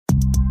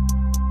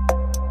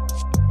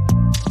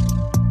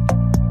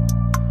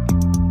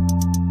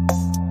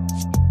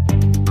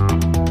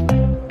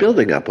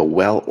Building up a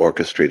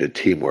well-orchestrated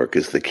teamwork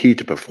is the key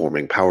to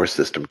performing power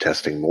system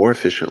testing more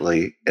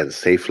efficiently and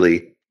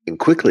safely in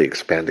quickly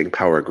expanding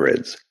power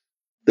grids.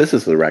 This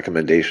is the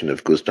recommendation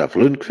of Gustav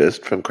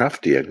Lundqvist from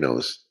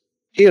Kraftdiagnos.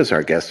 He is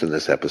our guest in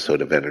this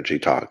episode of Energy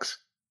Talks.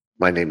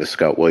 My name is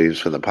Scott Williams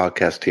from the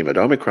podcast team at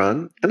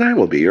OMICRON, and I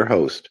will be your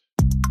host.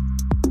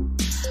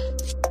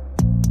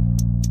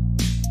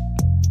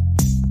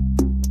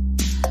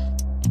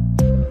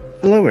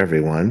 Hello,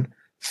 everyone.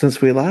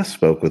 Since we last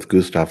spoke with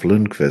Gustav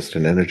Lundqvist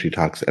in Energy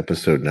Talks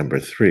episode number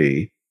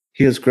 3,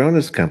 he has grown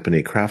his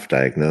company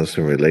Kraftdiagnos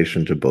in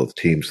relation to both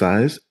team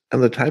size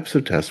and the types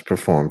of tests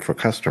performed for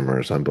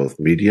customers on both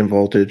medium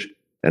voltage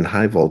and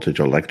high voltage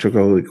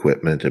electrical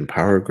equipment and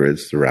power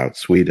grids throughout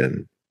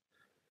Sweden.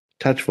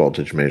 Touch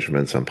voltage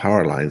measurements on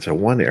power lines are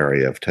one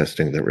area of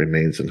testing that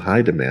remains in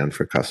high demand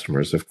for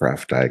customers of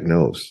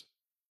Kraftdiagnos.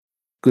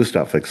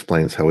 Gustav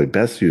explains how he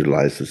best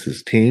utilizes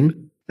his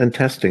team and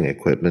testing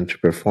equipment to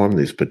perform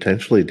these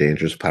potentially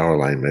dangerous power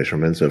line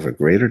measurements over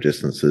greater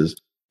distances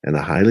in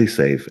a highly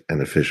safe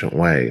and efficient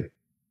way.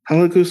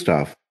 Hello,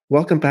 Gustav.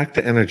 Welcome back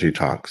to Energy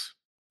Talks.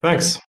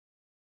 Thanks.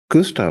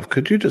 Gustav,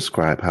 could you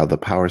describe how the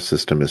power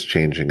system is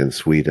changing in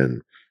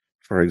Sweden?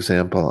 For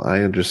example, I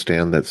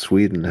understand that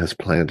Sweden has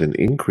planned an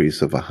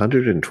increase of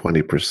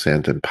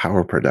 120% in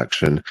power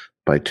production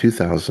by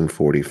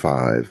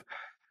 2045.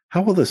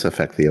 How will this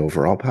affect the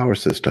overall power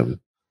system?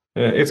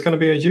 It's going to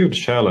be a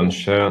huge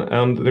challenge,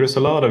 and there's a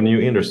lot of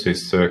new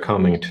industries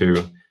coming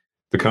to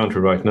the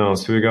country right now.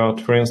 So we got,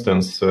 for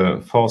instance,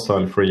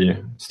 fossil-free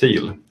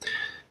steel.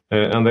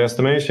 And the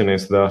estimation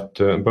is that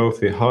both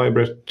the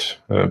hybrid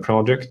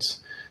projects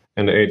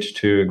and the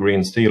H2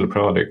 green steel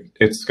project,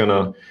 it's going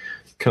to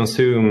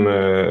consume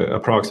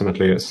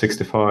approximately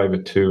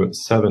 65 to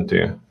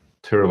 70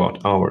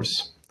 terawatt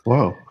hours.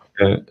 Wow.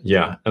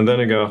 Yeah, and then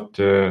you got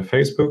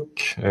Facebook,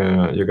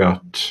 you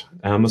got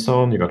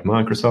Amazon, you got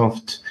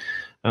Microsoft,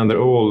 and they're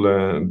all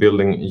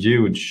building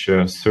huge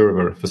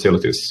server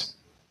facilities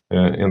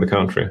in the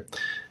country.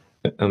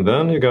 And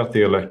then you got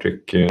the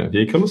electric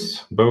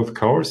vehicles, both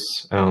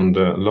cars and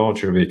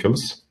larger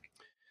vehicles.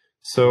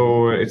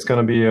 So it's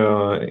going to be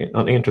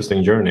an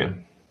interesting journey.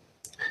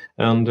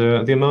 And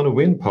the amount of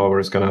wind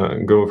power is going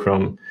to go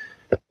from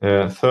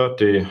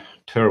 30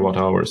 terawatt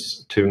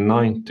hours to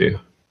 90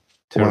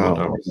 terawatt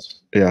hours.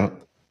 Yeah.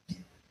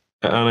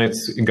 And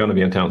it's going to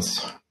be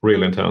intense,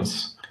 really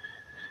intense.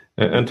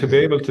 And to be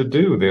able to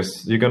do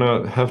this, you're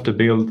going to have to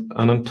build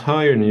an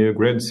entire new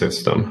grid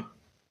system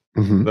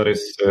that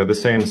is the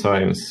same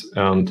size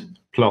and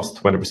plus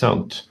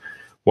 20%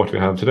 what we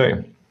have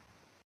today.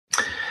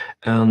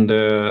 And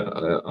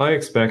I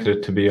expect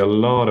it to be a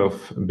lot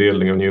of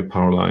building of new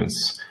power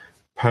lines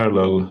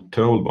parallel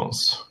to old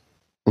ones.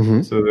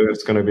 So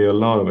there's going to be a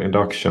lot of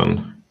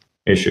induction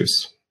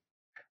issues.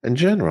 In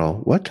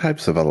general, what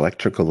types of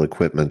electrical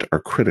equipment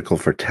are critical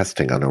for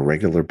testing on a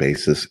regular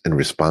basis in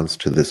response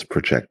to this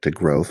projected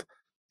growth,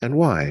 and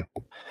why?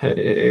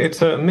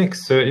 It's a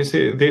mix. You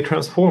see, the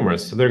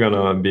transformers, they're going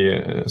to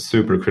be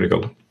super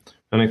critical.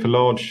 And if a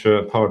large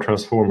power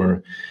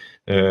transformer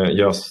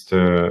just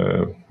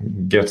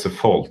gets a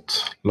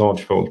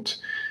large fault,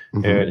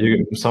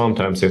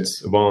 sometimes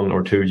it's 1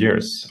 or 2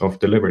 years of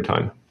delivery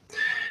time.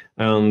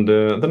 And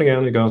then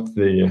again, you got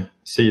the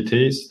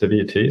CTs, the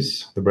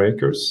VTs, the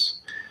breakers,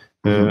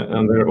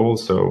 and they're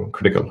also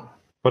critical.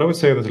 But I would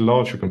say that the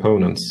larger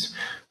components,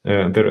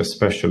 they're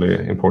especially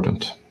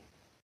important.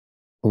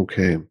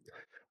 Okay.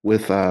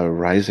 With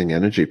rising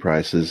energy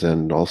prices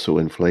and also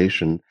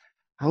inflation,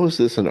 how is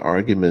this an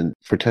argument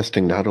for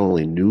testing not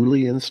only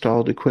newly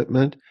installed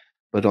equipment,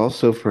 but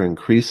also for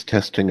increased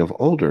testing of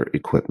older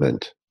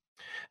equipment?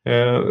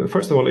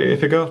 First of all,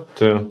 if you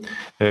got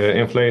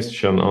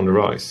inflation on the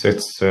rise,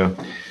 it's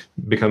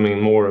becoming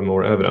more and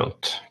more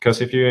evident.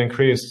 Because if you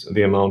increase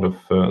the amount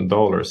of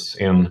dollars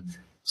in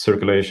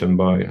circulation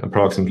by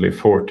approximately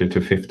 40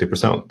 to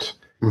 50%,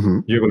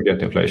 you will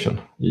get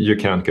inflation. You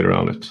can't get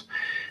around it.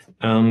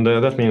 And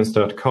that means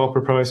that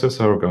copper prices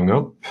are going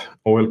up,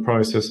 oil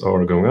prices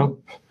are going up,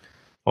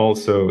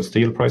 also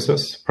steel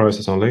prices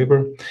on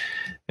labor.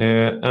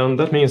 And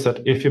that means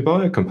that if you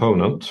buy a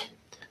component,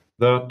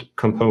 that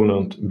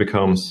component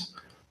becomes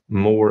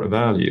more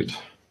valued.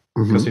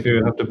 Because if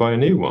you have to buy a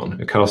new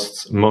one, it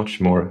costs much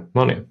more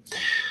money.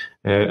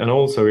 And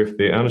also if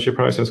the energy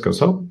prices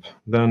goes up,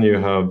 then you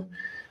have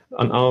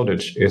an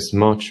outage is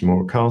much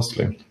more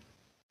costly.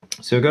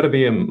 So you've got to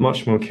be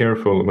much more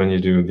careful when you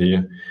do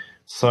the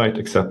site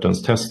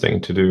acceptance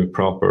testing to do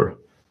proper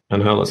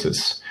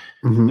analysis.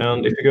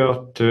 And if you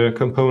got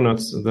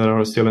components that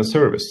are still in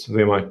service,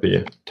 they might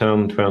be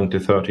 10, 20,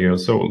 30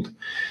 years old.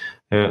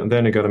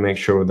 Then you got to make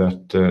sure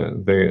that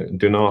they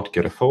do not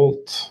get a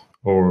fault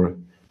or,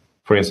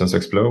 for instance,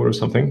 explode or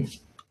something.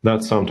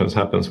 That sometimes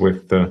happens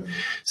with the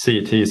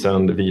CTs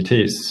and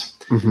VTs.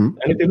 And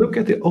if you look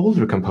at the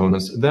older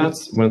components,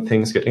 that's when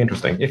things get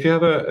interesting. If you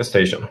have a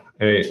station,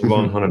 a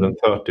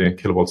 130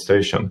 kilowatt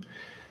station,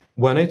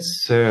 when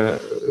it's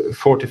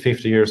 40,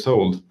 50 years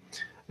old,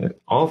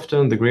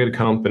 often the grid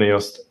company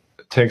just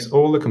takes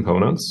all the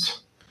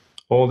components,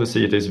 all the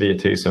CTs,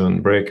 VTs,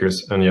 and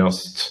breakers and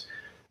just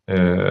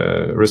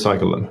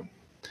recycle them.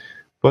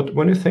 But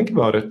when you think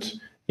about it,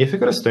 if you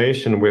got a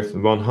station with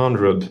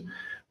 100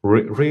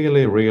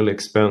 really, really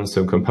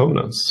expensive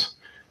components,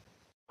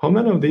 how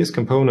many of these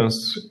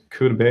components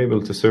could be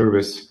able to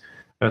service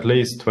at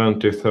least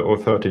 20 or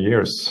 30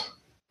 years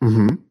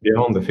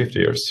beyond the 50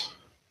 years?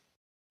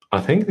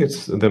 I think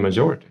it's the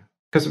majority,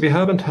 because we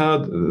haven't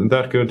had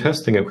that good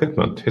testing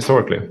equipment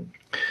historically.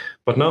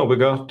 But now we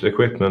got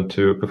equipment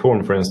to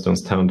perform, for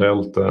instance, tan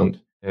delta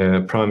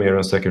and primary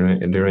and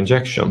secondary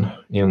injection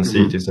in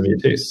CTs and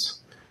VTs.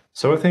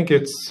 So I think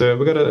it's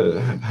we got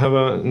to have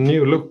a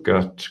new look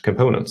at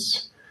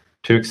components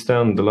to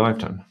extend the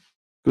lifetime.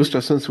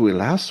 Gustav, since we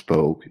last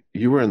spoke,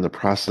 you were in the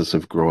process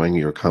of growing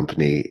your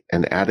company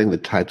and adding the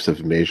types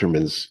of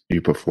measurements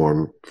you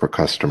perform for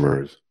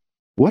customers.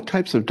 What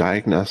types of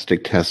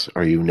diagnostic tests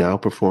are you now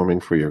performing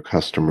for your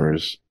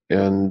customers,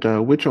 and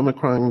which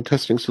OMICRON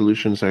testing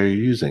solutions are you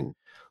using?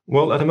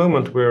 Well, at the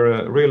moment,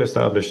 we're really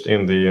established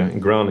in the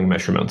grounding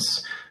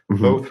measurements,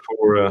 both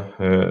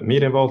for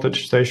medium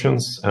voltage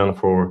stations and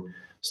for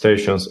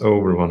stations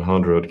over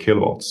 100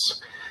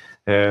 kilowatts.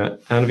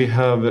 And we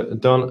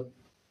have done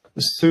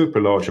a super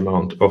large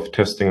amount of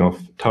testing of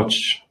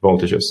touch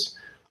voltages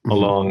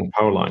along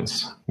power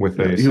lines with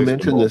a You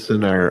mentioned this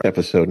in our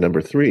episode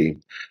number 3.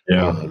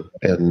 Yeah.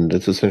 And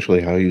it's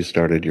essentially how you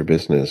started your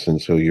business.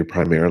 And so you're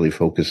primarily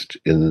focused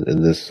in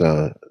this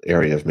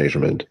area of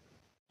measurement.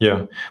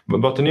 Yeah.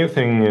 But the new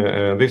thing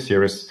this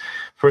year is,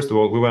 first of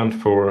all, we went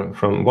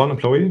from 1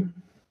 employee,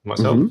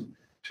 myself,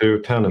 to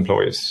 10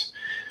 employees.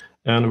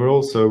 And we're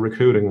also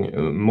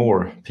recruiting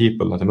more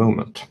people at the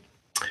moment.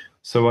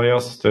 So I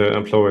just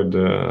employed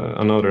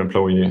another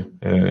employee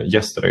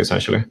yesterday,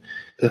 essentially.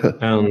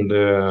 And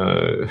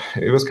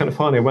it was kind of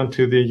fun. I went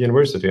to the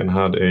university and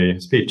had a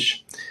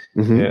speech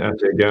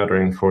at a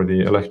gathering for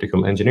the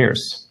electrical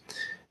engineers.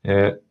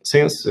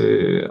 Since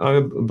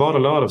I bought a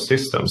lot of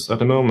systems, at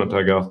the moment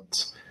I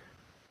got,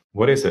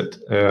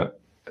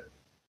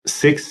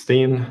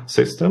 16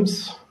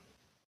 systems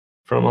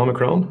from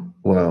OMICRON.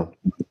 Wow.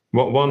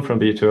 One from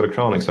B2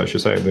 Electronics, I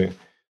should say,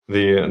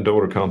 the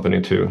daughter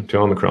company to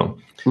OMICRON.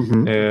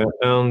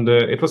 And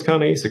it was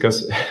kind of easy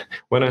because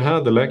when I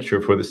had the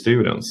lecture for the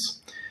students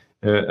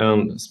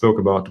and spoke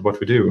about what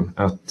we do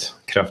at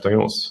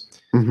Kraftdiagnos,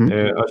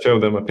 I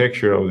showed them a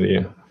picture of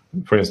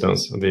for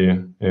instance,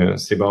 the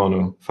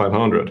Sibano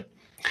 500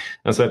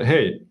 and said,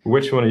 hey,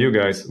 which one of you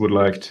guys would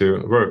like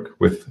to work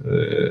with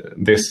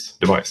this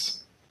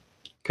device?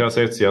 Because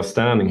it's just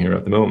standing here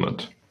at the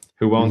moment.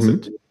 Who wants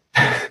it?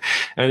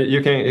 And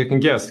you can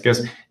guess,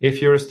 because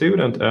if you're a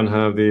student and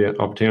have the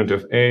opportunity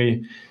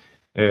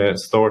of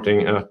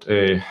starting at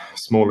a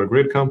smaller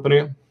grid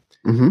company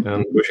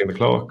and pushing the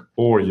clock,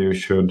 or you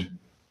should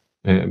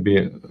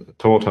be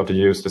taught how to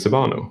use the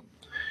Sibano.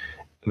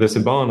 The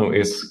Sibano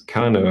is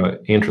kind of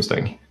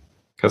interesting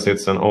because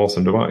it's an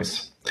awesome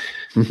device.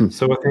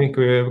 So I think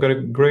we've got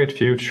a great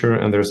future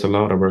and there's a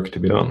lot of work to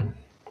be done.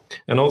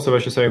 And also I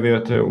should say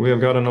that we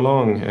have gotten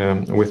along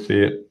with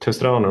the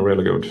Testrano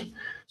really good.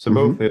 So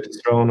both the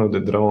Testrano, the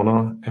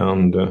Drana,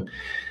 and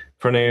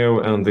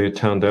Ferneo and the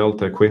tan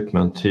delta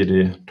equipment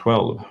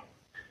TD12.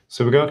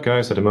 So we got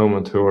guys at the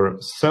moment who are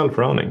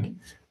self-running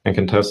and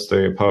can test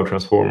the power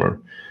transformer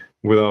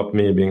without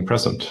me being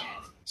present.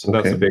 So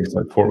that's a big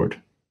step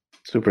forward.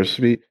 Super.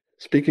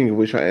 Speaking of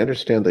which, I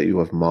understand that you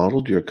have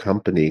modeled your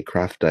company,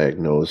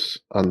 Kraftdiagnos,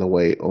 on the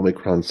way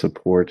OMICRON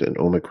support and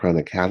OMICRON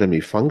Academy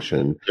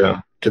function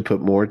to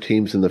put more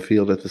teams in the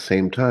field at the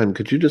same time.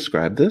 Could you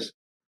describe this?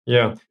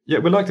 Yeah,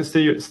 we like to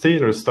steal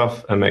your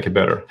stuff and make it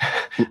better,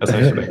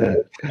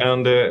 essentially.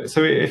 And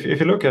so if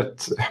you look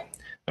at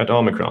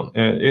OMICRON,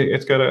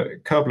 it's got a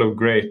couple of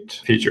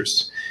great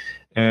features.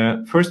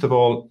 First of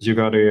all, you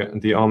got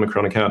the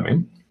OMICRON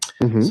Academy.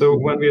 So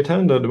when we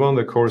attended one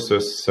of the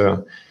courses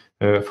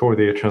for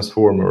the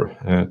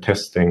transformer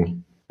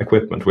testing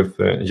equipment with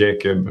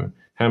Jacob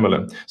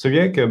Hemmerle. So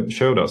Jacob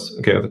showed us,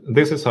 okay,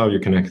 this is how you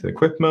connect the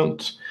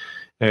equipment,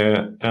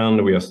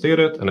 and we just did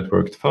it, and it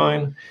worked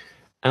fine.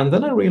 And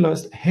then I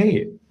realized,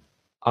 hey,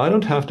 I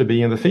don't have to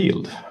be in the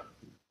field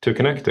to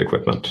connect the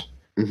equipment.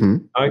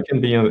 I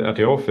can be at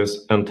the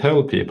office and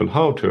tell people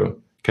how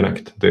to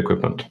connect the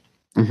equipment.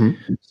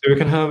 So we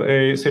can have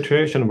a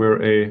situation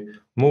where a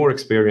more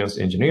experienced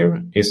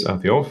engineer is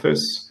at the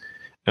office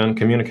and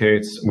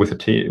communicates with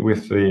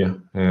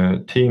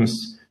the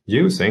teams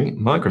using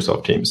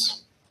Microsoft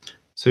Teams.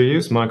 So you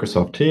use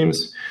Microsoft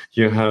Teams,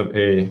 you have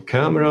a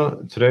camera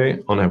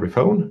today on every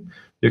phone,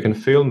 you can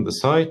film the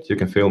site, you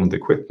can film the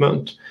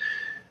equipment.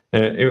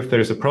 If there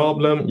is a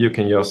problem, you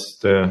can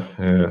just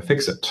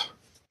fix it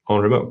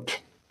on remote.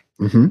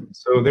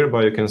 So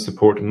thereby you can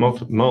support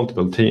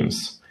multiple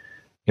teams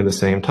in the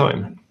same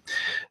time.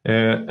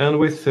 And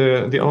with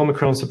the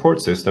OMICRON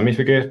support system, if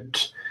you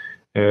get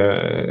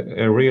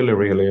a really,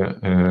 really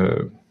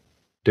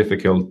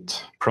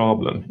difficult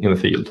problem in the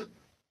field,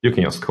 you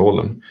can just call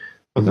them.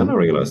 But then I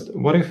realized,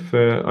 what if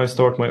I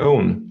start my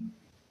own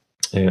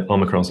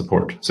OMICRON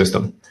support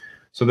system?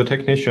 So the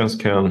technicians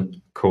can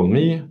call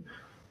me,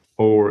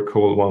 or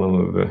call one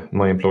of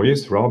my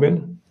employees,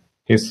 Robin.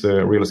 He's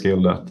really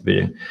skilled at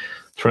the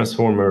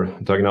transformer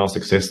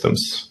diagnostic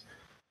systems.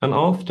 And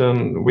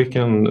often we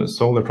can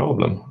solve the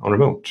problem on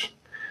remote.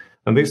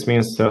 And this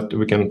means that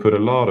we can put a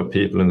lot of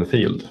people in the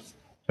field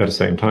at the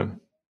same time.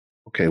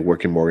 Okay,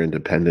 working more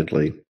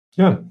independently.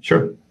 Yeah,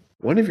 sure.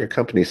 One of your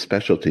company's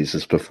specialties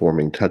is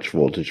performing touch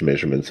voltage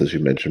measurements, as you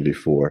mentioned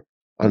before,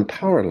 on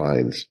power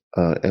lines,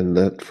 and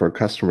that for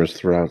customers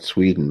throughout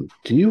Sweden.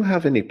 Do you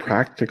have any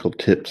practical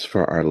tips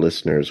for our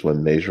listeners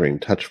when measuring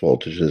touch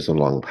voltages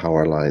along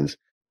power lines,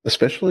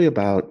 especially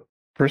about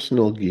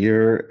personal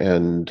gear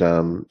and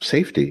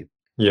safety?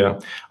 Yeah,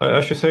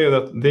 I should say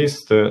that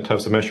these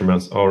types of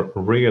measurements are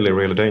really,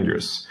 really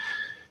dangerous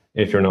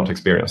if you're not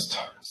experienced.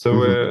 So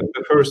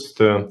the first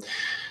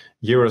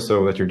year or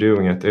so that you're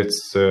doing it,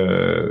 it's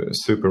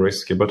super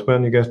risky. But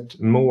when you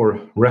get more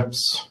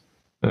reps,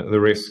 the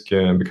risk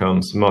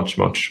becomes much,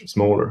 much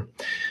smaller.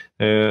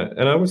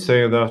 And I would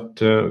say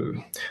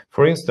that,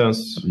 for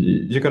instance,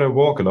 you got to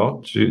walk a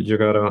lot. You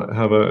got to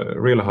have a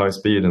really high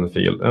speed in the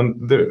field.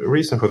 And the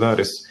reason for that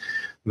is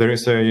there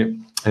is a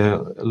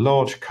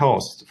large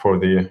cost for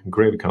the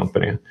grid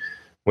company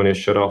when you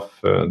shut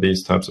off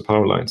these types of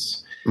power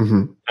lines.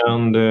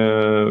 And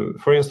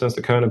for instance,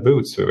 the kind of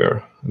boots we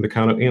wear, the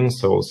kind of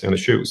insoles in the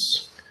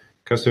shoes.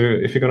 Because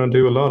if you're going to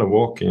do a lot of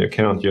walking, you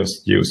can't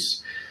just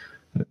use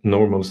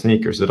normal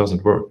sneakers. It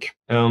doesn't work.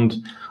 And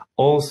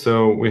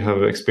also we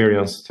have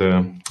experienced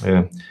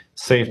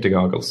safety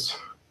goggles.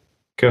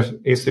 Because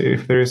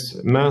if there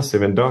is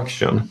massive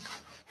induction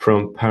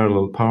from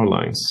parallel power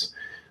lines,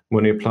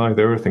 when you apply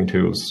the earthing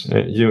tools,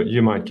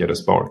 you might get a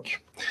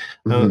spark.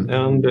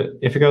 And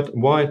if you got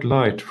white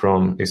light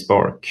from a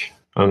spark,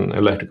 an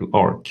electrical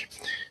arc,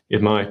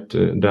 it might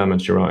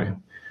damage your eye.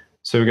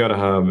 So you got to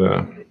have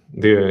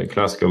the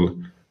classical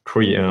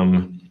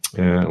 3M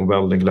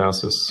welding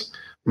glasses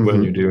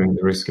when you're doing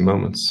the risky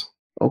moments.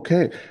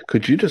 Okay.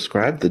 Could you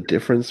describe the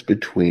difference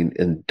between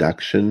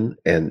induction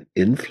and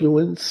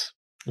influence?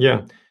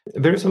 Yeah.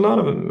 There's a lot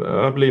of,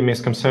 I believe,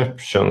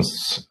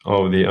 misconceptions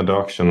of the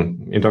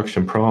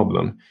induction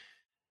problem.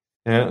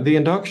 The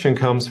induction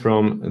comes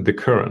from the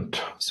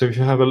current. So if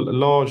you have a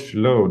large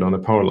load on the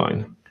power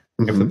line,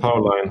 if the power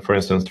line, for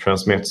instance,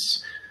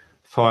 transmits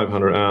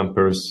 500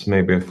 amperes,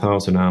 maybe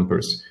 1,000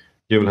 amperes,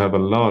 you will have a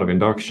lot of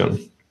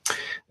induction.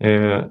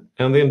 And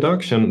the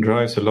induction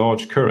drives a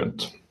large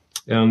current.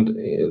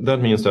 And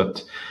that means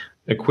that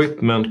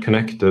equipment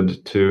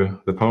connected to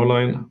the power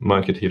line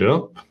might get heated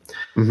up.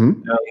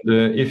 And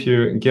if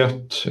you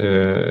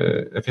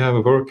have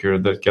a worker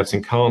that gets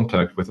in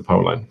contact with the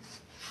power line,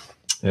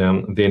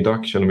 the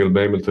induction will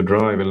be able to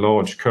drive a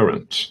large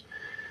current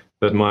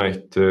that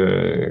might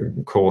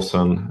cause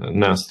a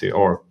nasty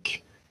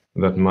arc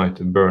that might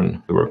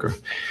burn the worker.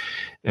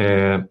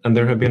 And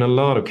there have been a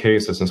lot of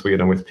cases in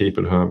Sweden with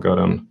people who have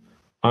gotten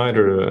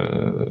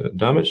either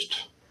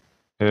damaged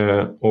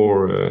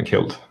or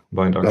killed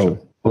by induction.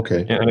 Oh,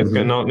 okay. And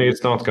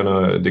it's not going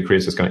to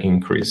decrease, it's going to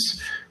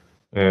increase.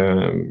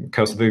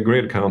 Because the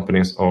grid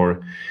companies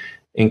are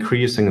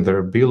increasing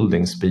their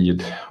building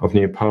speed of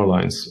new power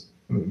lines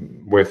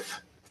with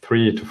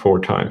 3 to 4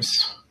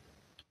 times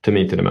to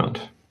meet the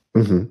demand.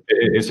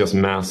 It's just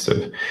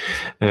massive.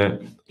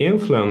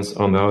 Influence,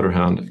 on the other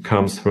hand,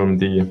 comes from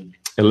the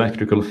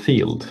electrical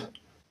field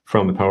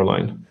from the power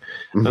line.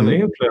 And the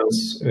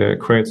influence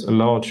creates a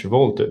large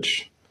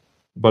voltage,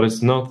 but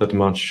it's not that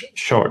much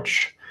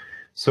charge.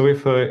 So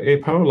if a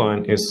power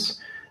line is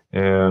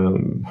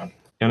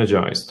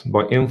energized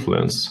by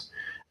influence,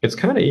 it's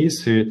kind of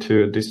easy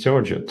to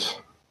discharge it.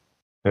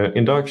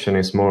 Induction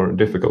is more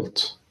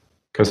difficult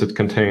because it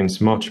contains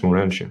much more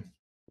energy.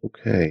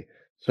 Okay.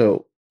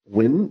 So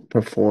when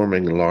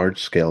performing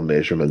large-scale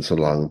measurements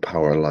along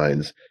power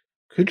lines,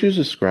 could you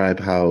describe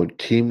how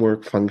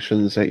teamwork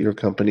functions at your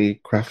company,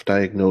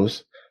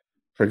 Kraftdiagnos?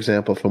 For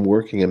example, from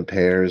working in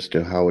pairs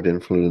to how it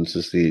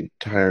influences the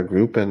entire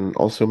group and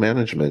also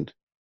management.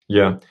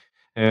 Yeah.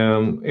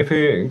 If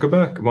we go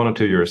back 1 or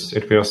 2 years,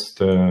 it was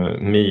just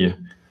me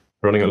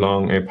running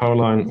along a power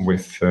line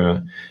with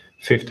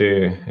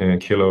 50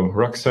 kilo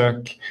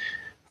rucksack,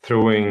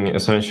 throwing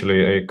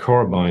essentially a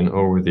carbine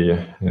over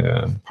the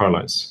power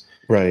lines.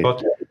 Right.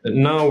 But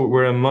now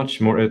we're a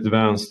much more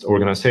advanced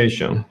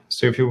organization.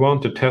 So if you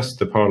want to test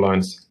the power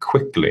lines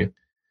quickly,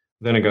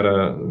 then you got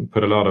to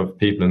put a lot of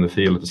people in the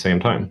field at the same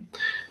time.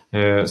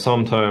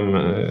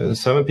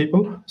 Sometimes 7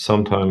 people,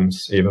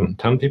 sometimes even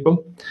 10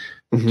 people,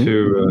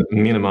 to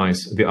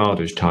minimize the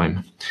outage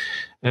time.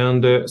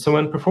 And so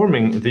when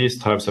performing these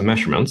types of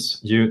measurements,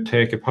 you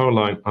take a power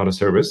line out of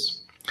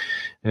service.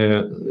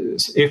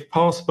 If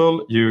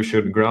possible, you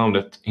should ground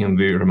it in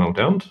the remote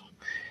end.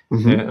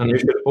 And you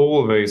should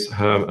always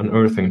have an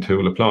earthing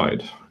tool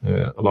applied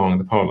along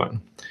the power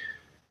line.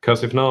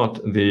 Because if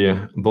not,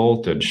 the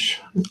voltage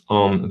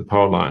on the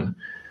power line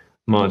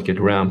might get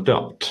ramped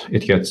up.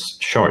 It gets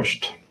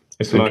charged.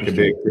 It's like a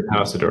big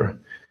capacitor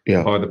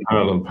by the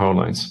parallel power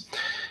lines.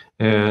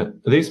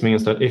 This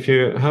means that if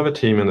you have a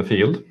team in the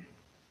field,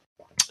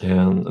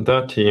 and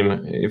that team,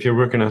 if you're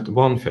working at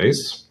one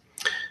phase,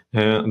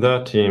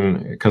 That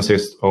team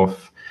consists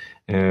of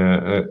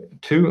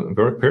 2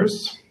 work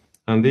pairs,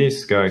 and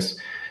these guys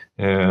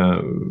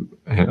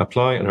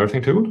apply an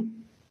earthing tool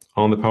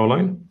on the power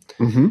line.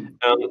 And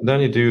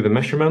then you do the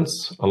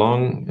measurements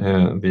along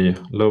the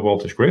low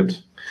voltage grid.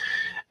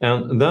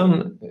 And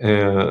then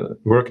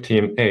work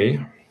team A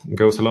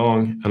goes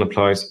along and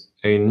applies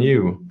a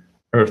new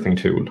earthing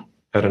tool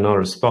at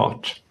another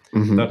spot.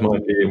 That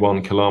might be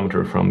 1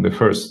 kilometer from the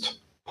first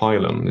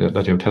pylon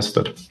that you've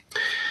tested.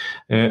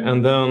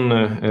 And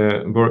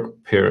then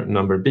work pair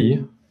number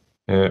B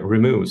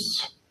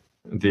removes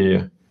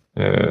the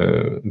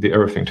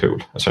earthing tool,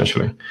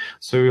 essentially.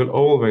 So you'll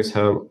always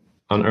have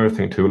an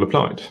earthing tool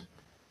applied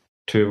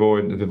to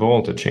avoid the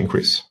voltage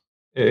increase.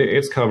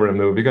 It's cover and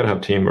move. You got to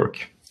have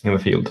teamwork in the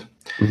field.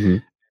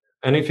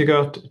 And if you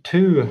got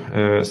 2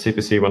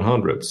 CPC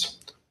 100s,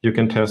 you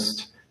can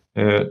test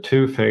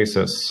 2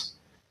 phases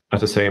at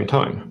the same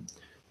time.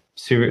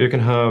 So you can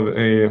have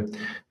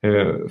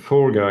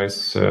 4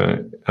 guys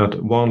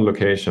at one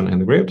location in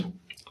the grid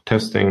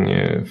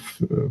testing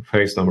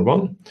phase number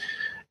 1,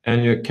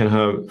 and you can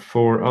have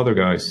 4 other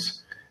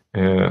guys,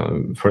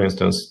 for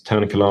instance,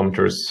 10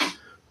 kilometers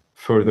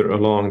further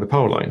along the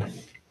power line,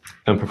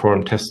 and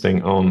perform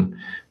testing on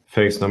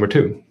phase number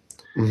 2.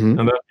 And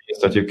that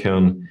means that you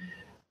can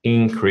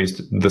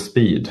increase the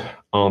speed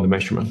on the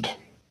measurement.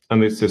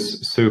 And this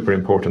is super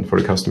important for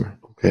the customer.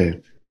 Okay,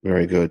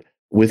 very good.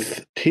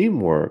 With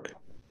teamwork,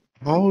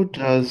 how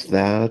does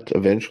that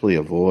eventually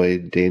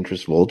avoid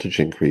dangerous voltage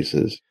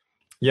increases?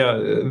 Yeah,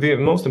 the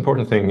most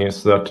important thing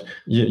is that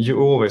you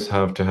always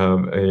have to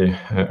have a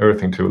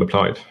earthing tool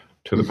applied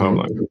to the power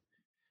line.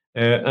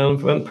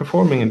 And when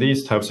performing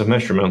these types of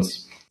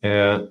measurements,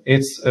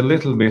 it's a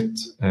little bit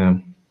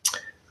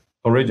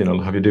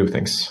original how you do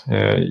things.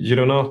 You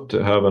do not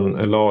have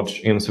a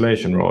large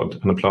insulation rod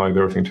and apply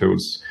the earthing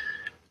tools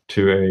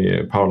to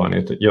a power line.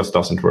 It just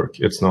doesn't work.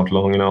 It's not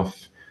long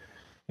enough.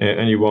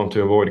 And you want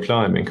to avoid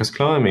climbing, because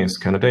climbing is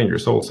kind of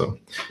dangerous also.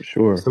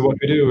 Sure. So what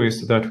we do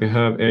is that we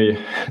have you're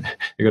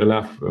going to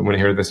laugh when you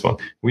hear this one.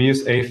 We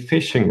use a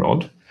fishing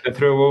rod and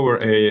throw over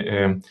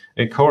a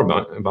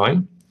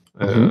carbine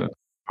power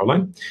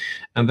line.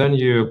 And then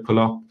you pull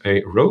up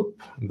a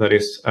rope that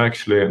is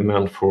actually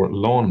meant for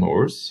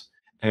lawnmowers.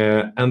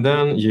 And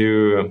then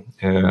you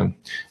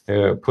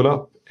pull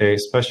up a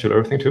special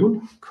earthing tool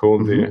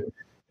called the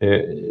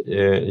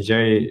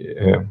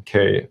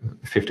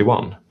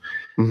JK51.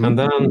 And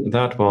then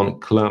that one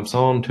clamps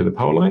on to the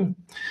power line.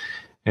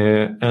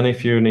 And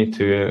if you need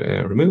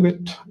to remove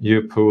it,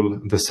 you pull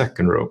the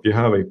second rope. You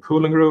have a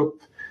pulling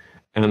rope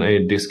and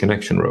a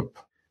disconnection rope.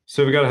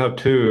 So we got to have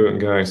 2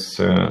 guys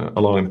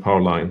along the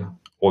power line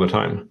all the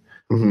time.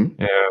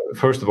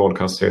 First of all,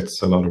 because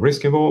it's a lot of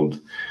risk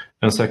involved.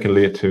 And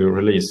secondly, to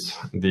release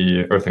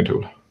the earthing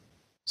tool.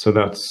 So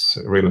that's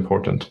really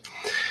important.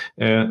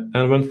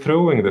 And when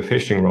throwing the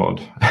fishing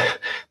rod,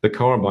 the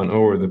carbine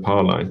over the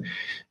power line,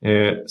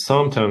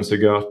 sometimes you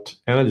got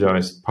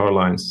energized power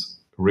lines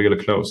really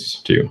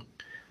close to you.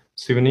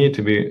 So you need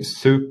to be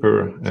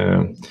super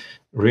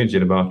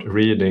rigid about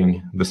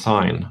reading the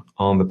sign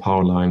on the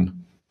power line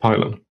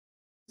pylon.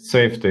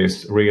 Safety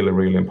is really,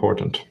 really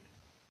important.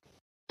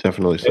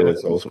 Definitely. So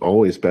it's also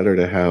always better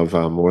to have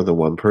more than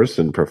one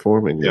person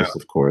performing this,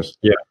 of course.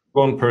 Yeah,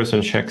 one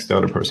person checks the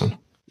other person.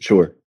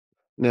 Sure.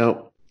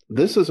 Now,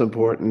 this is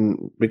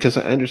important because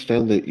I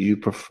understand that you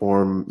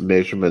perform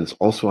measurements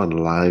also on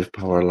live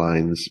power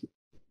lines,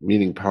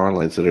 meaning power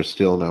lines that are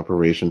still in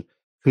operation.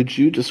 Could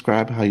you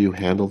describe how you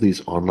handle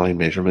these online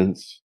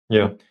measurements?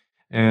 Yeah.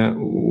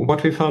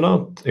 What we found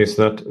out is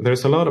that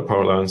there's a lot of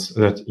power lines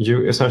that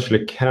you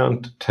essentially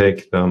can't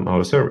take them out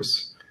of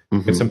service.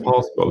 It's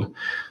impossible.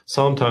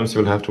 Sometimes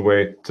you'll have to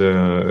wait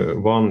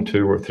 1,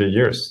 2, or 3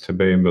 years to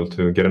be able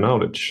to get an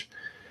outage.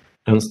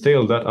 And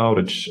still that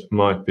outage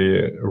might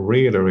be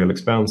really, really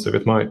expensive.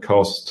 It might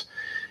cost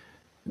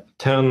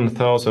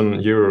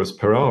 10,000 euros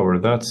per hour.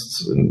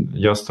 That's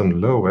just a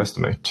low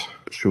estimate.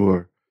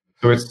 Sure.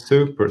 So it's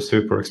super,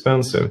 super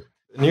expensive.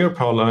 Newer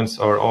power lines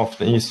are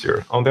often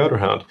easier. On the other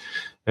hand,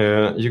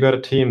 you got a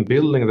team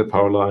building the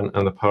power line,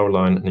 and the power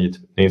line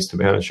needs to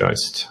be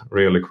energized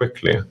really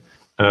quickly.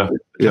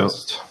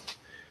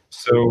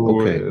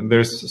 So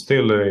there's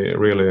still a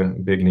really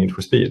big need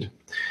for speed.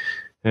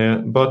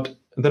 But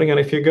then again,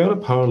 if you got a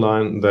power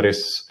line that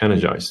is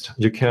energized,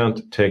 you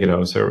can't take it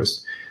out of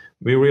service.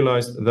 We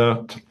realized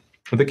that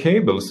the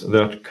cables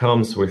that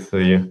comes with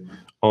the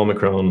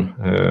OMICRON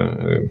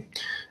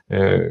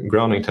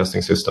grounding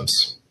testing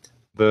systems,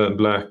 the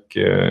black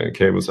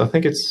cables, I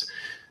think it's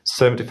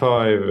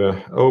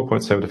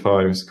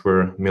 0.75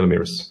 square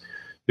millimeters.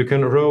 You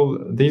can roll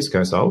these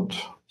guys out.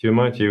 You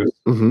might use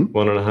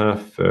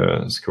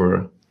 1.5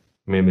 square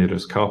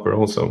millimeters copper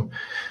also.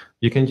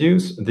 You can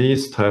use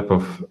these type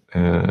of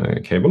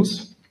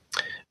cables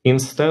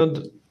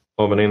instead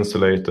of an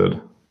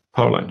insulated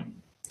power line.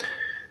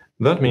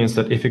 That means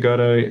that if you got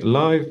a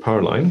live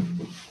power line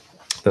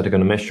that you're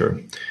going to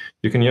measure,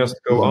 you can just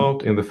go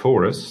out in the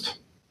forest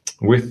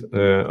with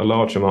a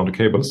large amount of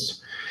cables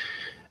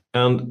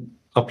and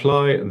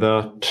apply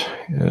that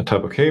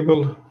type of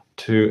cable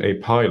to a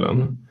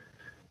pylon.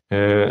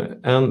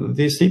 And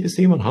the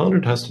CPC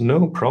 100 has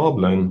no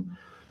problem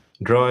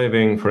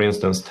driving, for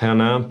instance,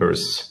 10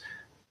 amperes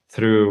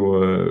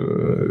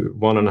through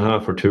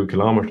 1.5 or 2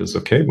 kilometers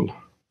of cable.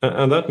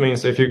 And that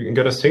means if you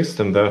get a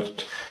system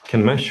that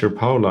can measure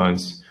power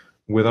lines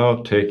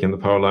without taking the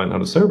power line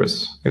out of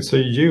service, it's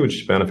a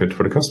huge benefit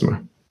for the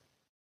customer.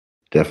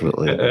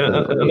 Definitely.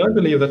 And I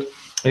believe that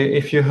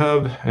if you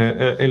have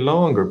a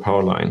longer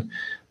power line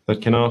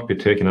that cannot be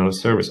taken out of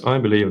service, I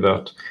believe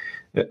that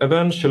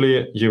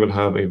eventually you will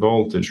have a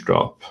voltage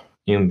drop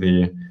in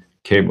the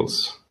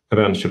cables,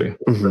 eventually,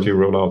 that you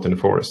roll out in the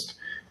forest.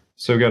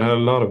 So you're going to have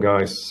a lot of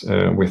guys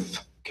with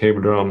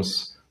cable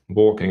drums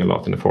walking a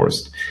lot in the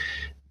forest.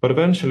 But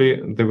eventually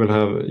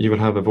you will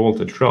have a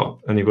voltage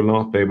drop and you will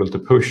not be able to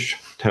push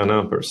 10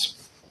 amperes.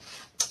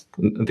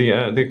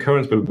 The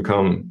current will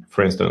become,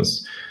 for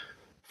instance,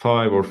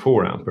 5 or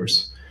 4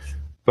 amperes.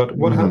 But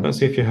what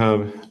happens if you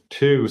have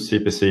two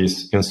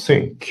CPCs in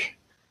sync?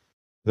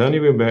 Then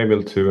you will be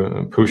able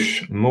to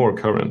push more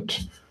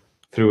current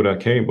through that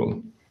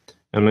cable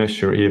and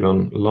measure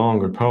even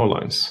longer power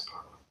lines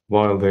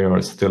while they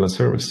are still in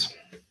service.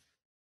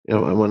 I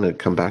want to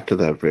come back to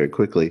that very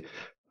quickly.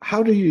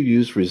 How do you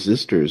use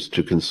resistors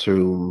to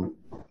consume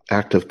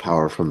active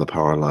power from the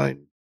power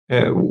line?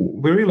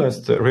 We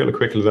realized really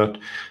quickly that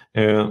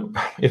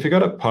if you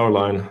got a power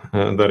line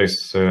that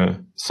is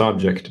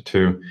subject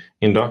to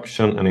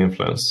induction and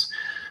influence,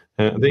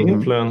 the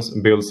influence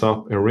builds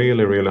up a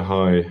really, really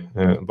high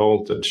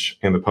voltage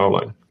in the power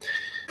line.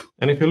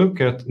 And if you look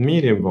at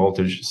medium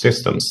voltage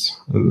systems,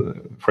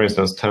 for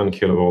instance, 10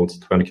 kilovolts,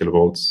 20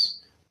 kilovolts,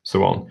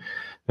 so on,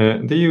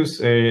 they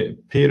use a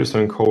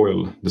Peterson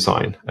coil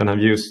design and have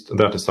used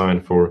that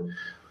design for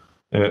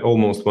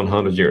almost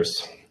 100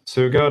 years.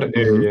 So you got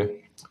a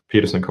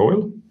Peterson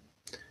coil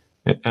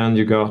and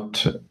you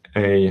got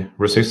a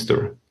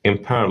resistor in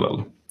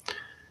parallel.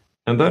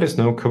 And that is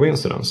no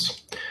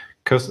coincidence,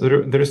 because the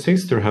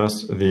resistor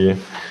has the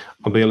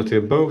ability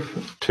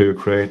both to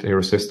create a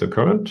resistor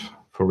current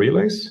for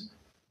relays,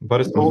 but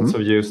it's also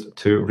used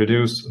to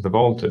reduce the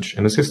voltage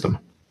in the system.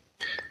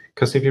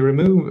 Because if you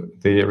remove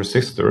the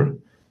resistor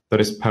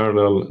that is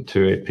parallel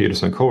to a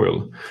Peterson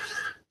coil,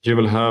 you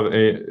will have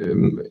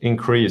a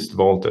increased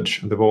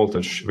voltage. The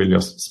voltage will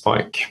just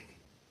spike.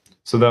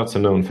 So that's a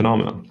known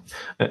phenomenon.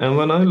 And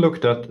when I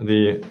looked at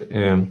the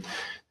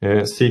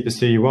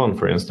CPC1,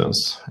 for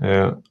instance,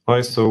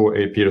 I saw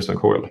a Peterson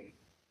coil.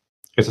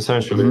 It's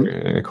essentially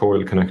a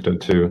coil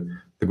connected to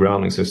the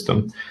grounding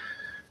system,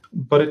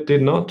 but it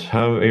did not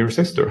have a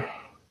resistor,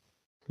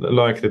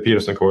 like the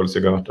Peterson coils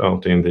you got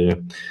out in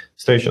the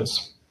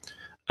stations.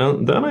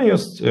 And then I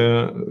just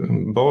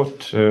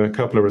bought a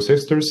couple of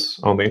resistors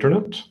on the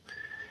internet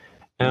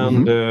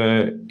and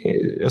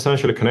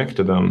essentially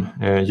connected them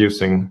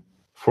using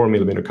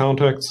 4mm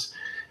contacts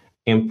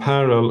in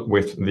parallel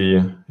with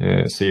the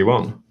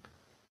C1.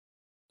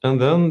 And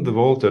then the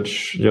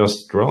voltage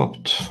just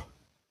dropped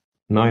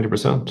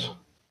 90%.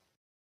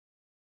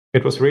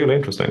 It was really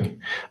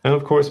interesting. And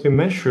of course, we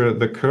measure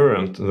the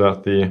current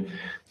that the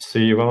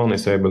C1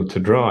 is able to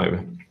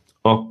drive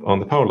up on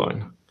the power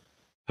line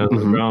and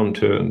ground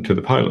to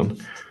the pylon.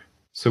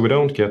 So we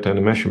don't get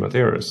any measurement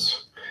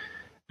errors.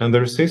 And the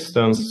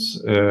resistance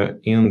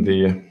in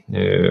the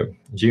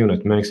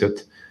unit makes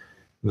it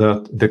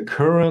that the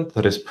current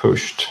that is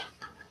pushed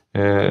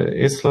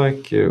is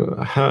like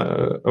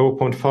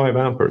 0.5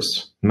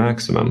 amperes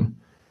maximum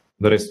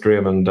that is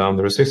driven down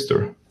the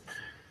resistor.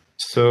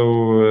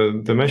 So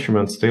the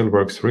measurement still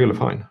works really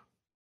fine.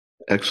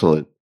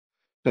 Excellent.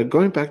 Now,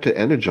 going back to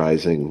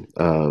energizing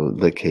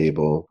the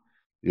cable,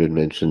 you had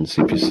mentioned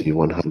CPC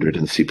 100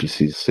 and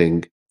CPC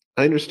Sync.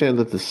 I understand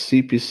that the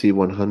CPC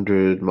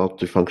 100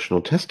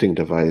 multifunctional testing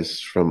device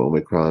from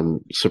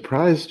OMICRON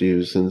surprised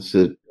you since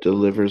it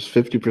delivers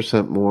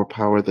 50% more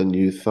power than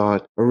you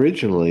thought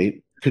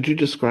originally. Could you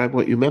describe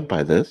what you meant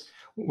by this?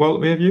 Well,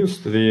 we have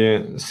used the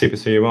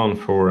CPC1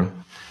 for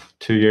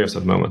 2 years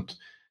at the moment.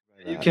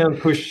 You can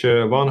push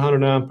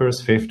 100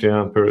 amperes, 50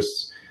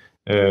 amperes,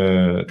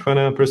 20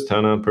 amperes,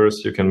 10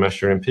 amperes. You can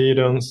measure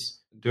impedance,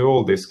 do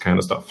all this kind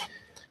of stuff.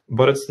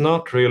 But it's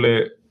not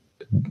really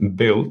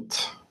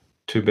built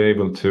to be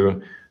able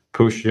to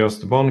push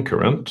just one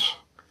current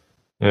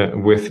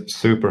with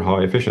super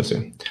high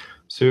efficiency.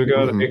 So you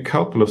got a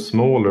couple of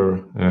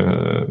smaller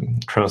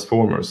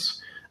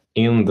transformers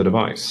in the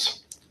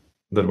device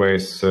that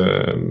weighs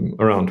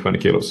around 20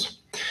 kilos.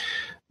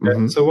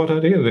 So what I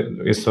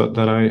did is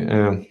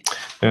that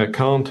I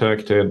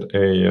contacted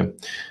a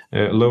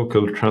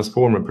local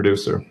transformer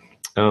producer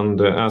and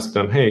asked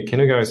them, hey, can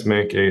you guys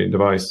make a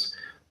device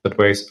that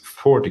weighs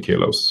 40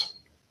 kilos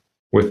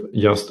with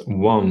just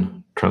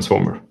one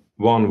transformer,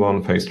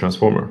 one-phase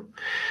transformer?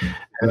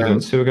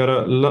 So we got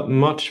a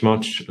much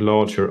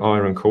larger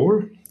iron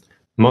core,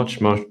 much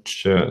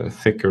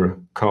thicker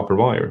copper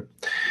wire.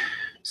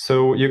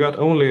 So you got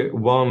only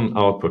one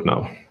output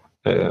now,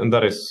 and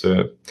that is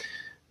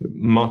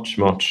much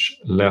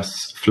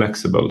less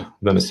flexible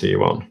than a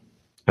C1.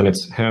 And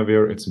it's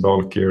heavier, it's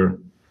bulkier,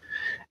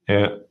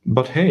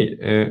 But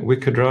hey, we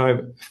could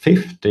drive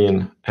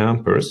 15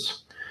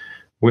 amperes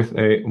with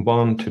a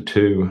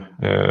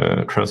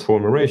 1:2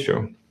 transformer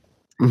ratio.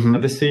 Mm-hmm.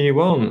 And the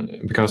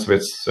CE1, because of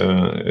its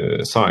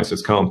size,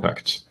 it's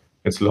compact,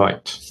 it's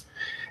light,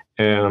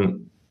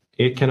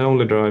 it can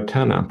only drive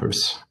 10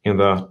 amperes in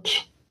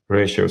that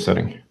ratio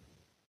setting.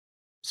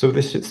 So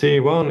the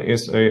CE1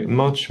 is a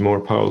much more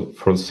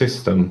powerful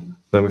system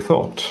than we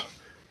thought.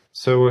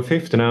 So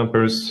 15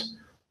 amperes,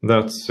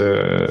 that's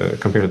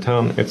compared to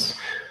 10, it's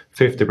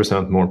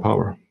 50% more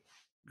power.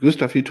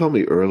 Gustav, you told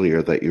me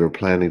earlier that you were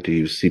planning to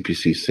use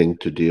CPC Sync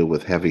to deal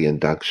with heavy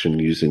induction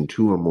using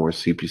 2 or more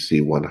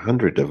CPC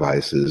 100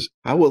 devices.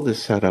 How will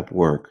this setup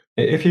work?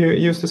 If you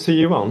use the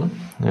CE1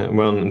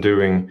 when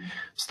doing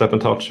step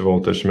and touch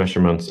voltage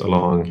measurements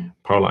along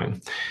power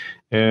line,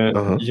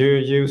 you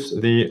use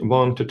the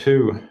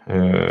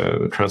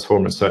 1:2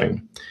 transformer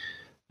setting.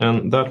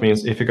 And that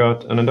means if you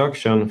got an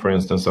induction, for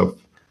instance, of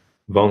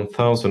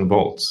 1000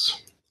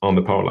 volts on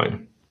the power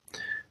line,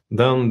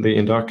 then the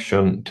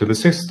induction to the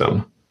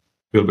system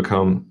will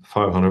become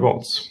 500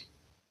 volts.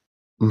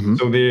 Mm-hmm.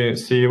 So the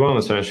CE1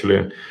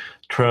 essentially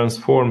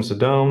transforms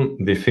down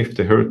the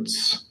 50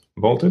 hertz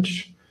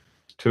voltage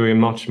to a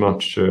much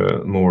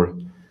more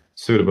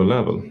suitable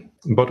level.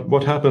 But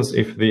what happens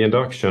if the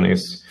induction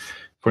is,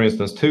 for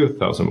instance,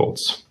 2000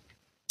 volts?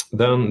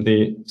 Then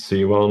the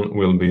CE1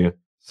 will be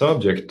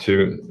subject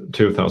to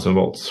 2000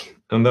 volts.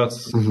 And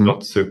that's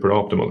not super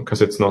optimal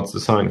because it's not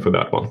designed for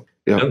that one.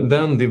 Yep. And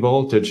then the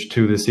voltage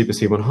to the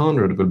CPC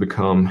 100 will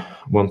become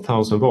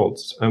 1000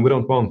 volts, and we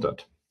don't want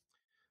that.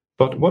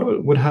 But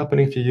what would happen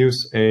if you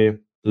use a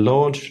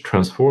large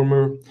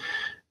transformer,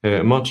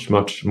 much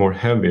more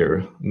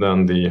heavier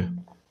than the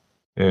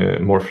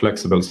more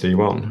flexible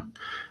C1?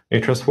 A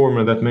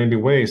transformer that maybe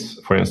weighs,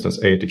 for instance,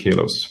 80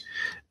 kilos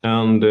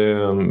and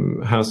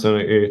has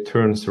a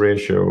turns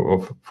ratio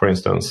of, for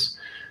instance,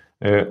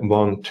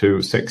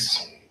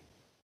 1:6.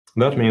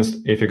 That means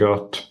if you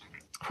got,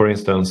 for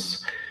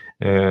instance,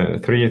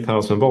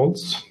 3000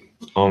 volts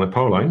on a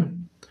power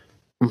line,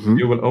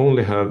 you will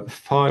only have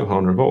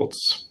 500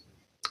 volts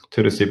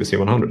to the CPC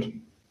 100.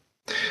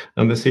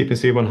 And the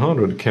CPC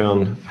 100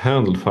 can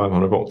handle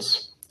 500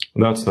 volts.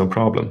 That's no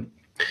problem.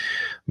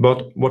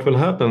 But what will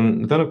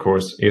happen then, of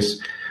course,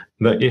 is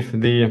that if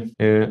the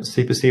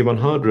CPC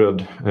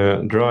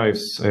 100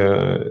 drives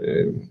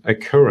a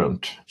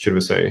current, should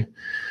we say,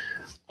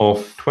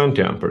 of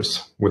 20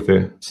 amperes with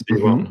the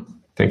C1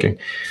 thinking,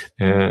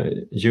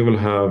 you will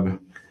have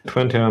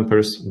 20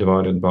 amperes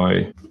divided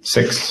by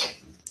 6.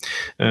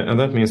 And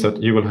that means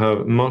that you will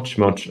have much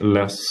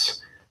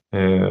less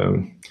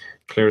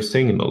clear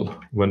signal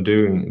when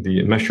doing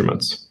the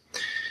measurements.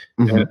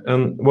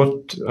 And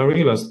what I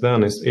realized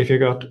then is if you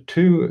got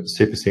 2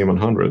 CPC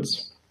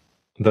 100s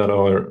that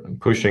are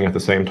pushing at the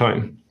same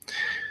time,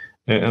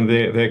 and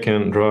they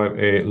can drive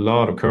a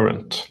lot of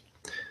current,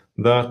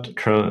 that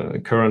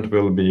current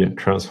will be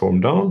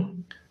transformed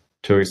down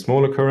to a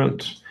smaller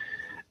current,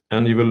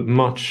 and you will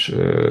much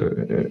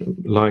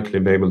likely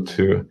be able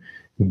to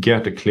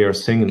get a clear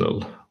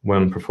signal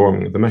when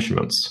performing the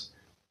measurements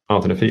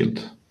out in the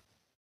field.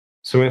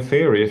 So in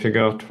theory, if you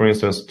got, for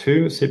instance,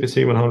 2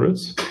 CPC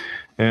 100s,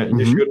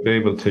 you should be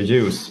able to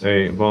use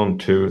a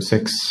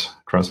 1:6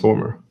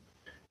 transformer.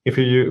 If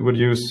you would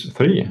use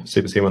 3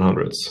 CPC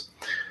 100s,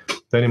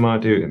 then you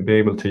might be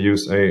able to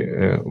use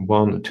a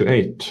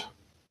 1:8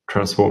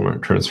 transformer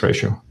turns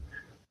ratio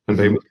and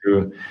be able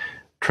to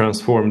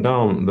transform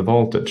down the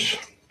voltage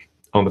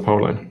on the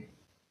power line.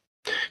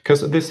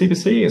 Because the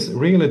CPC is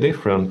really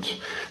different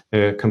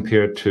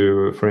compared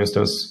to, for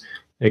instance,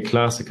 a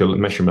classical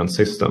measurement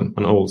system,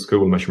 an old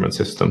school measurement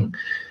system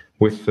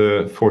with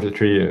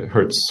 43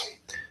 hertz.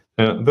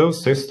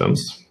 Those systems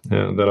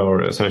that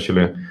are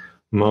essentially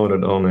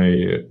mounted on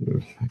a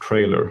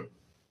trailer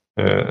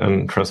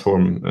and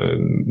transform.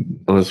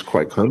 It's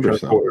quite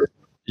cumbersome.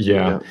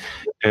 Yeah.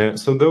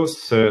 So those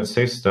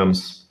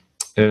systems,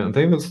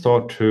 they will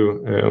start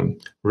to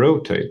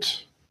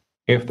rotate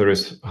if there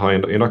is high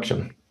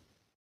induction.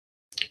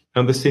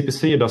 And the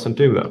CPC doesn't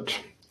do that.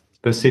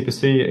 The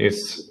CPC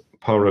is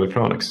power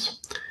electronics.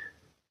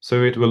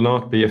 So it will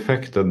not be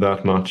affected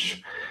that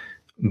much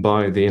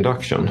by the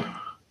induction.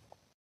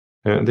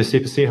 The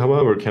CPC,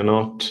 however,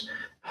 cannot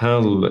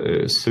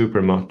handle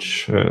super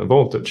much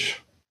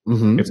voltage.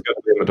 It's got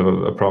a limit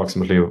of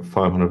approximately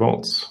 500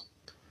 volts.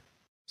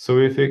 So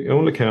if it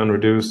only can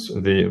reduce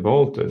the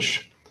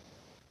voltage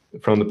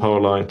from the power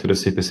line to the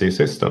CPC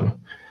system,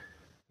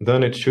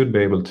 then it should be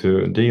able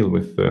to deal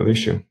with the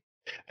issue.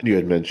 And you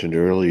had mentioned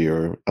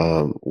earlier,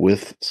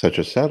 with such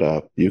a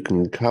setup, you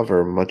can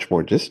cover much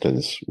more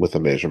distance with a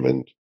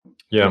measurement.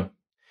 Yeah.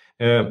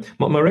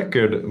 My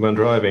record when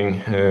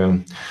driving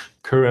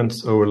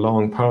currents over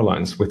long power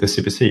lines with the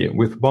CPC,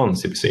 with one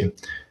CPC,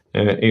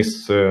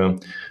 is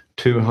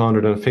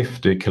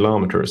 250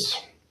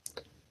 kilometers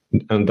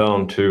and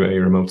down to a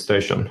remote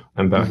station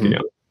and back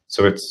again.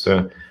 So it's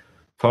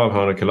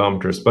 500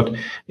 kilometers. But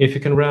if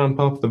you can ramp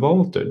up the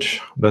voltage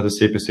that the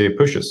CPC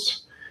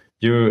pushes,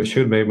 you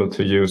should be able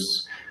to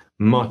use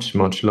much,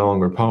 much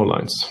longer power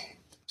lines.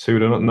 So you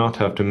do not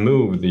have to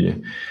move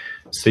the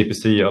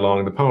CPC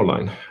along the power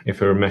line if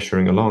you're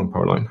measuring a long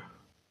power line.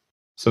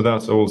 So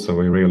that's also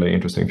a really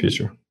interesting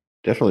feature.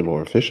 Definitely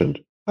more efficient.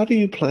 How do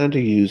you plan to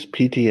use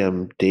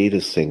PTM data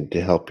sync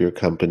to help your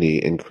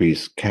company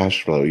increase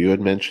cash flow? You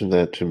had mentioned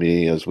that to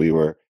me as we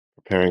were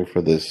preparing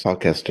for this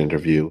podcast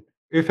interview.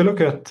 If you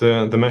look at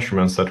the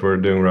measurements that we're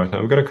doing right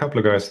now, we've got a couple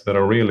of guys that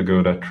are really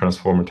good at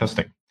transformer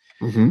testing.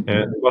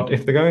 But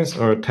if the guys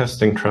are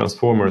testing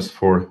transformers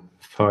for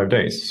 5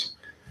 days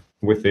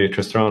with the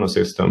Tristrano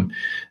system,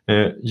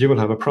 you will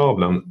have a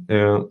problem.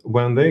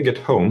 When they get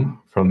home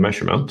from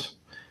measurement,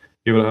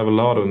 you will have a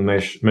lot of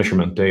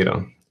measurement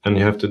data, and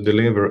you have to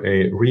deliver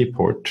a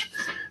report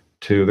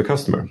to the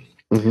customer.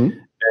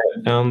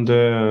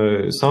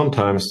 And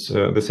sometimes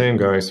the same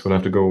guys will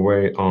have to go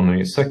away on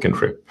a second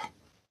trip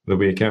the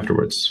week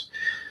afterwards.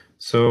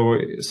 So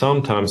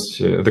sometimes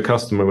the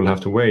customer will have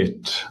to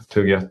wait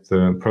to get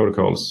the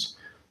protocols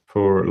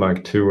for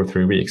like 2 or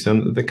 3 weeks.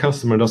 And the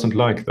customer doesn't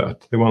like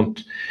that. They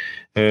want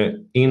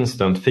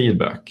instant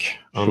feedback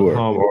on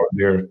how are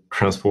their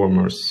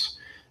transformers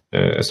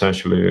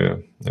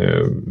essentially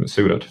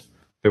suited.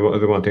 They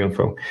want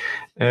info.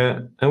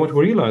 And what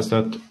we realized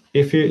that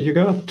if you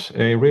got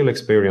a real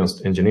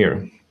experienced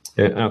engineer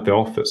at the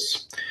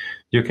office,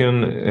 you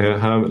can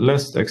have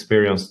less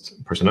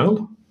experienced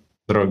personnel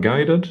that are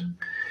guided,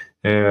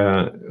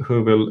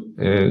 who will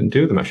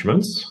do the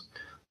measurements.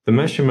 The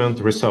measurement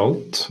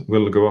result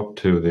will go up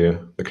to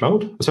the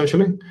cloud,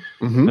 essentially,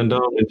 and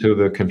down into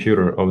the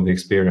computer of the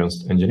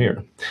experienced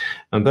engineer.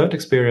 And that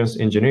experienced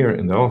engineer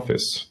in the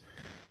office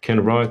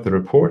can write the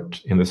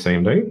report in the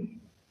same day,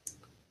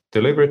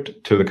 deliver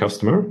it to the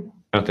customer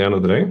at the end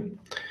of the day,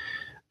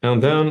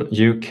 and then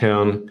you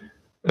can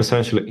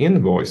essentially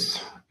invoice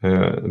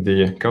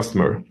the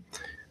customer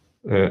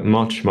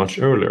much, much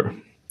earlier.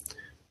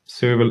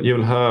 So you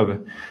will have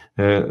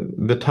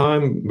the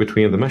time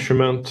between the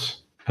measurement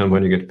and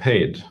when you get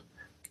paid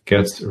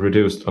gets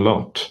reduced a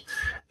lot.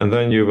 And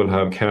then you will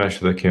have cash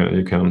that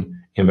you can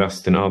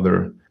invest in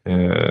other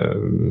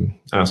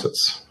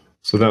assets.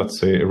 So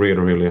that's a really,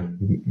 really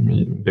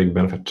big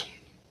benefit.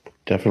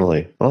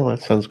 Definitely. Well,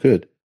 that sounds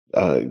good.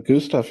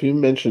 Gustav, you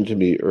mentioned to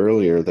me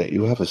earlier that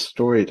you have a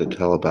story to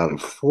tell about a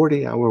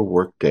 40-hour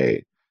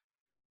workday.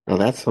 Now,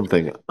 that's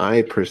something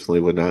I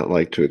personally would not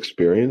like to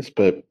experience,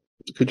 but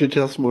could you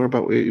tell us more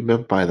about what you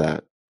meant by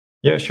that?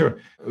 Yeah, sure.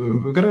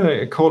 We got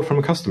a call from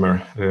a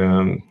customer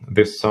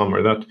this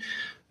summer that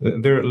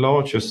their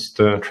largest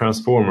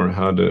transformer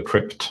had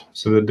tripped.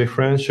 So the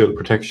differential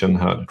protection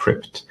had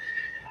tripped.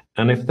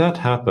 And if that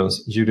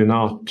happens, you do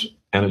not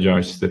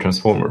energize the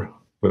transformer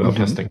without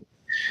testing.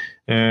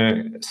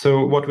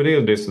 So what we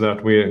did is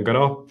that we got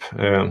up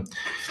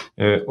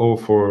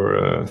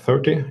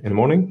 04:30 in the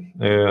morning,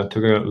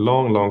 took a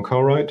long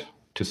car ride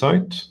to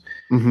site,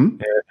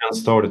 and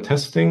started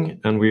testing.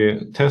 And we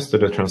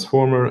tested the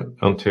transformer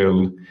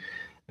until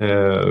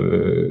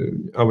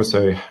I would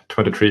say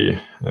 23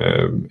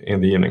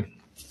 in the evening.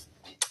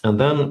 And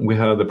then we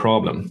had the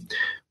problem.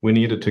 We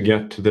needed to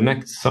get to the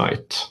next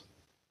site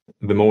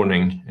the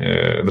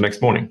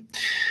next morning.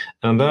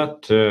 And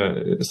that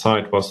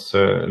site was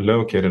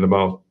located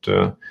about,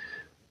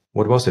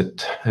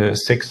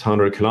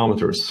 600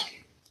 kilometers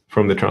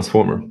from the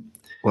transformer.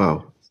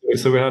 Wow.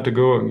 So we had to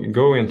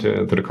go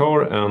into the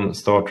car and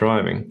start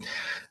driving.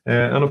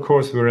 And of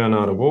course, we ran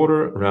out of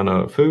water, ran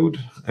out of food,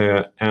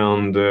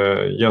 and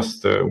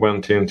just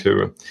went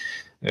into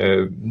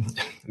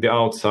the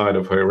outside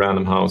of a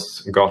random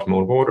house, got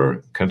more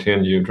water,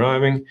 continued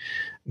driving,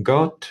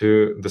 got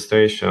to the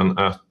station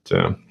at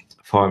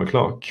 5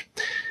 o'clock.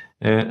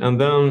 And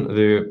then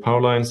the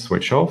power lines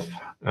switched off,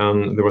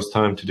 and there was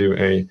time to do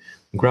a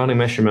grounding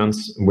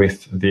measurements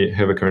with the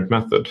heavy current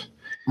method.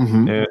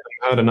 We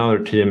had another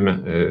team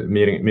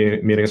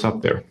meeting us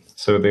up there.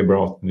 So they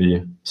brought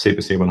the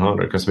CPC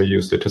 100 because we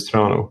used the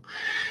Tristrano.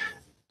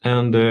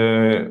 And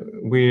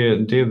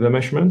we did the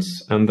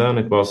measurements, and then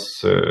it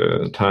was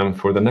time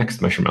for the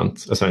next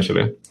measurement,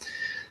 essentially.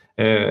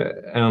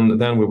 And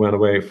then we went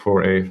away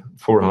for a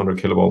 400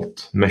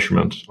 kilovolt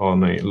measurement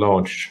on a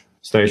large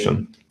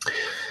station.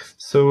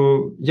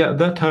 So yeah,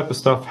 that type of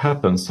stuff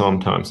happens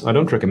sometimes. I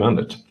don't recommend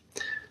it.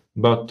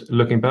 But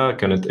looking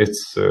back on it,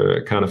 it's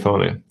kind of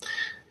funny.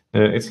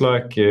 It's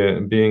like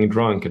being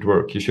drunk at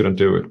work. You shouldn't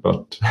do it,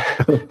 but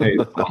hey,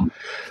 it's fun.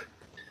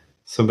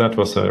 So that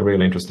was a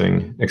really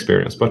interesting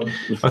experience. But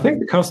I think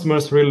the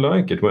customers really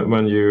like it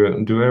when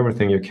you do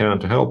everything you can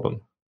to help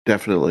them.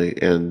 Definitely.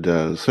 And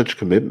such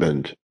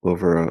commitment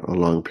over a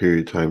long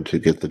period of time to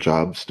get the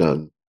jobs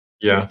done.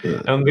 Yeah.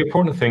 And the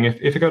important thing,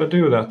 if you got to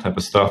do that type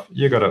of stuff,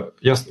 you got to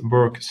just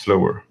work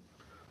slower.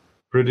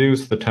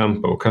 Reduce the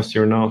tempo because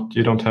you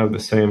don't have the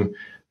same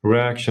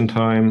reaction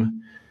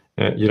time.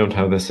 You don't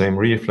have the same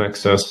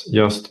reflexes.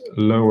 Just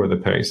lower the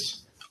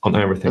pace on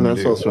everything. And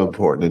that's also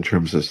important in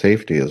terms of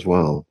safety as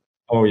well.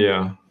 Oh,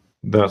 yeah.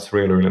 That's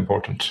really, really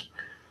important.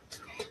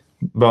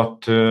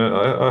 But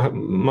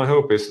my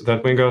hope is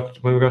that when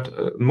we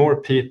got more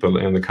people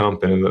in the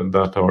company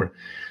that are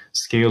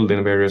skilled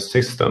in various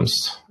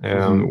systems,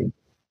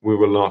 we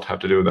will not have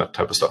to do that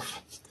type of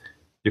stuff.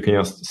 You can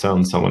just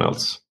send someone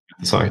else at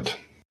the site.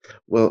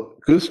 Well,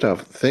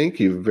 Gustav, thank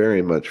you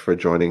very much for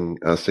joining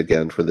us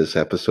again for this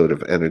episode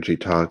of Energy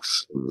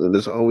Talks. It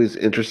is always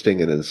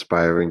interesting and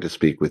inspiring to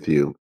speak with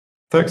you.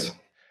 Thanks.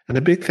 And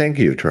a big thank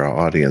you to our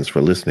audience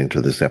for listening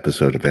to this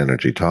episode of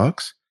Energy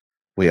Talks.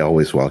 We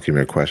always welcome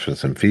your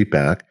questions and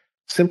feedback.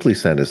 Simply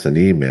send us an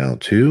email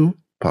to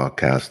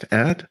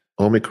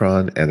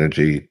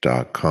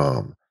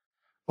podcast@omicronenergy.com.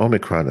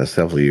 Omicron has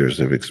several years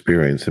of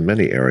experience in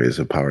many areas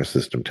of power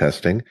system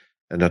testing,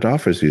 and it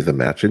offers you the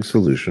matching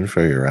solution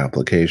for your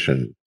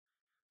application.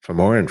 For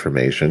more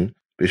information,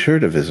 be sure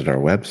to visit our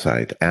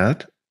website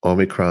at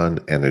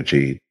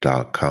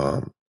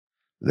omicronenergy.com.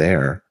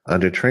 There,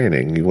 under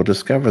training, you will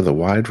discover the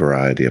wide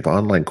variety of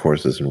online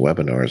courses and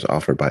webinars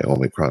offered by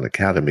Omicron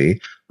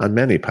Academy on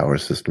many power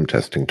system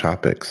testing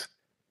topics.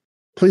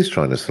 Please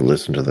join us to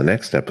listen to the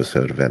next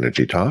episode of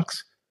Energy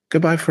Talks.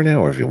 Goodbye for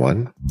now,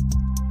 everyone.